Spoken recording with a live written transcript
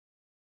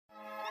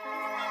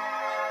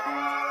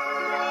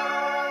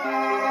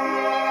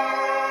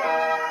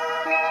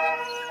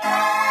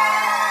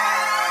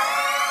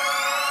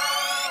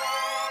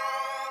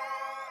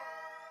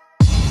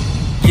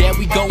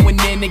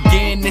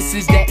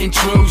this is that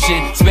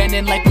intrusion.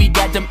 Spending like we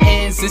got them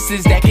ends, this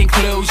is that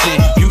conclusion.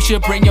 You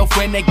should bring your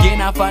friend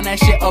again, I find that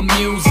shit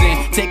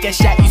amusing. Take a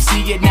shot, you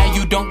see it, now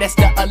you don't, that's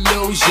the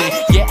illusion.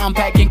 Yeah, I'm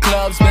packing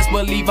clubs, best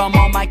believe I'm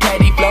on my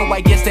caddy flow.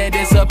 I guess that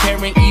is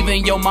apparent,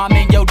 even your mom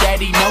and your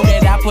daddy know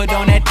that I put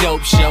on that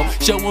dope show.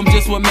 Show them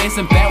just what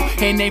Manson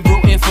bout, and they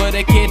rooting for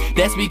the kid,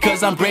 that's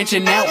because I'm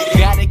branching out.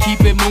 Gotta keep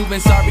it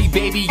moving, sorry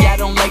baby, I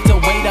don't like to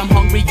wait. I'm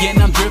hungry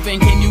and I'm driven,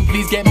 can you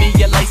please get me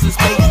your license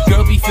plate?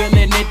 Girl be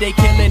feeling it, they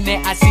killing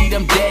it, I see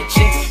them dead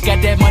chicks.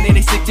 Got that money,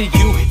 they stick to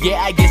you,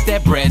 yeah I guess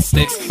that bread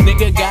sticks.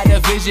 Nigga got a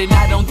vision,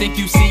 I don't think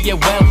you see it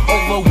well.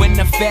 Over when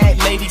the fat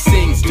lady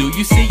sings, do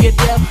you see it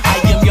well?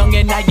 I am young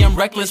and I am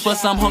reckless,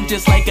 plus I'm hung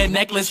just like a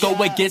necklace. Go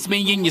against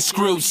me and you're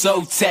screwed,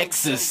 so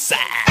Texas.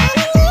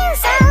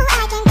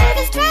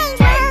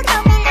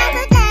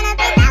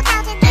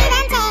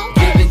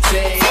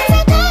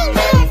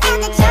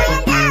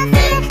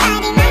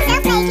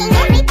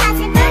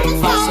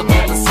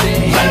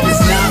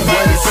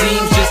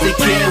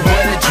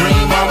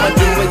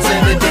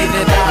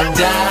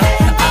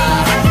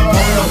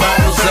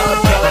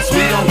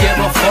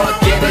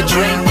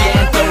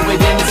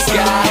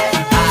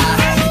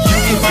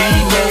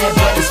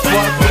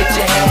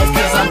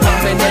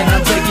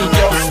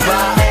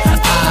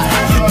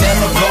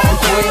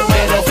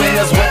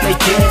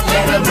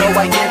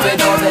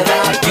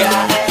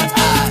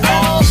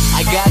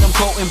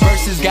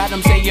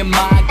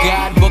 My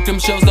God, book them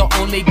shows, the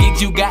only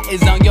gigs you got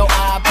is on your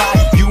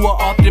iPod. You are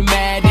off the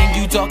mat and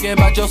you talking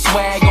about your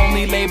swag.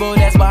 Only label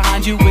that's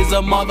behind you is a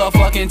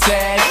motherfucking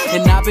tag.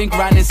 And I've been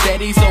grinding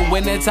steady, so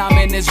when the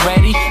timing is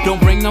ready,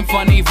 don't bring them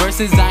funny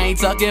verses, I ain't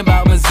talking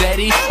about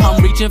Mazzetti.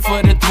 I'm reaching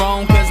for the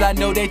throne, cause I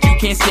know that you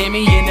can't stand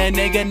me. And a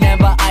nigga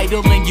never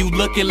idle, and you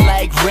looking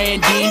like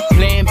Randy.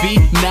 Plan B,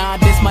 nah,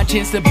 this my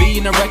chance to be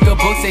in the record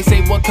books. They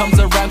say what comes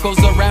around goes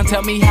around,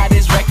 tell me how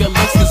this record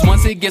looks. Cause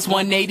once it gets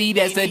 180,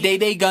 that's the day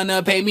they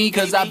gonna pay me.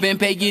 Cause I've been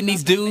paying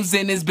these dues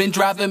and it's been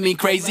driving me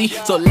crazy.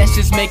 So let's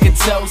just make a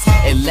toast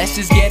and let's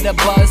just get a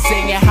buzz,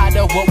 saying hi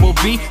to what will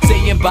be,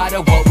 saying bye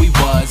to what we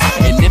was.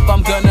 And if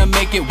I'm gonna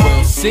make it,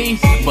 we'll see.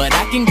 But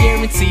I can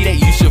guarantee that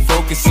you should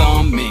focus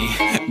on me.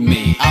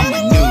 I'm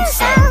a new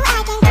son.